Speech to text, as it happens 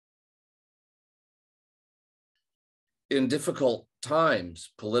in difficult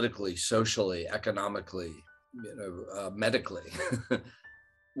times, politically, socially, economically, medically,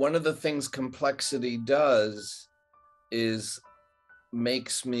 one of the things complexity does is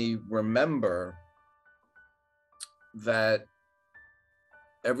makes me remember that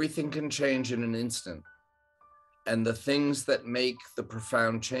everything can change in an instant. And the things that make the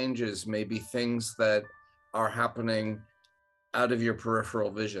profound changes may be things that are happening out of your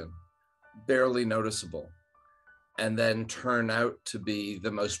peripheral vision, barely noticeable, and then turn out to be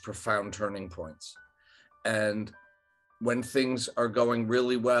the most profound turning points. And when things are going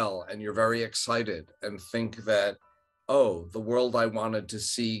really well and you're very excited and think that, oh, the world I wanted to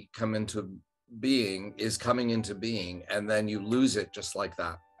see come into being is coming into being, and then you lose it just like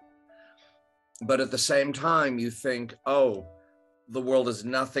that. But at the same time, you think, oh, the world is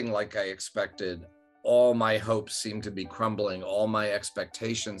nothing like I expected. All my hopes seem to be crumbling. All my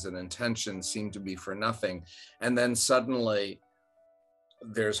expectations and intentions seem to be for nothing. And then suddenly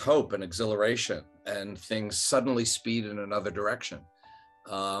there's hope and exhilaration, and things suddenly speed in another direction.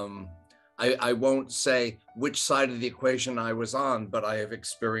 I won't say which side of the equation I was on, but I have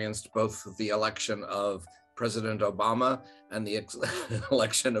experienced both the election of President Obama and the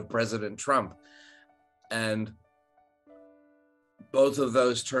election of President Trump. And both of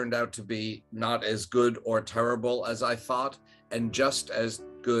those turned out to be not as good or terrible as I thought, and just as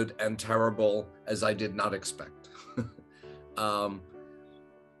good and terrible as I did not expect.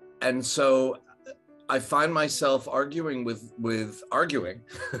 And so I find myself arguing with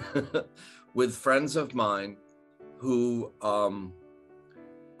with friends of mine who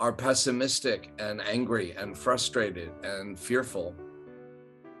are pessimistic and angry and frustrated and fearful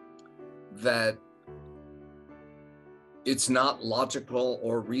that it's not logical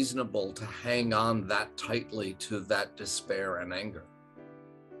or reasonable to hang on that tightly to that despair and anger.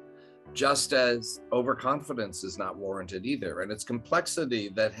 Just as overconfidence is not warranted either. And it's complexity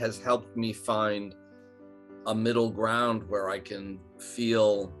that has helped me find a middle ground where I can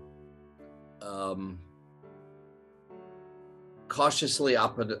feel cautiously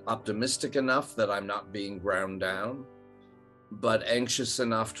optimistic enough that I'm not being ground down, but anxious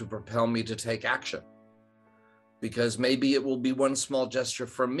enough to propel me to take action. Because maybe it will be one small gesture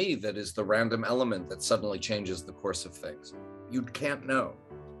from me that is the random element that suddenly changes the course of things. You can't know.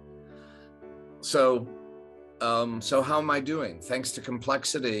 So how am I doing? Thanks to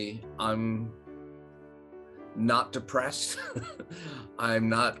complexity, I'm not depressed. I'm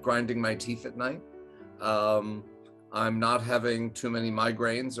not grinding my teeth at night. I'm not having too many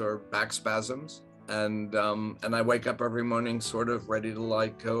migraines or back spasms. And I wake up every morning sort of ready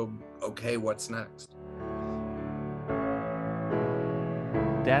to go, okay, what's next?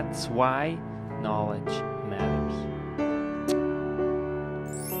 That's why knowledge matters.